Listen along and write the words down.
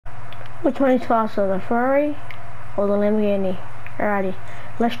Which one is faster, the Ferrari or the Lamborghini? Alrighty,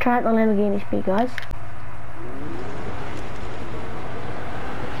 let's try out the Lamborghini speed, guys.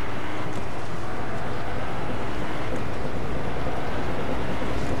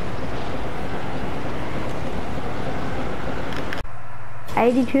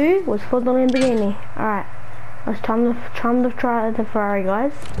 $82 was for the Lamborghini. Alright, let's time to try the Ferrari,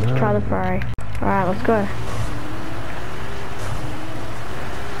 guys. Let's try the Ferrari. Alright, let's go.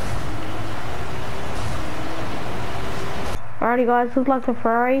 Alrighty guys, looks like the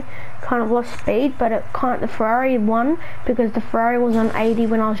Ferrari kind of lost speed, but the Ferrari won because the Ferrari was on 80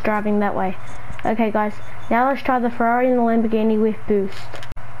 when I was driving that way. Okay guys, now let's try the Ferrari and the Lamborghini with boost.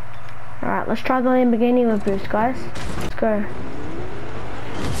 Alright, let's try the Lamborghini with boost, guys. Let's go.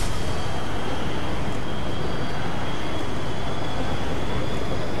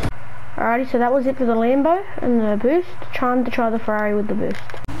 Alrighty, so that was it for the Lambo and the boost. Time to try the Ferrari with the boost.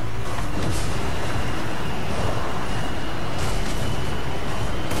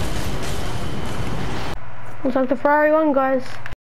 Looks like the Ferrari won, guys.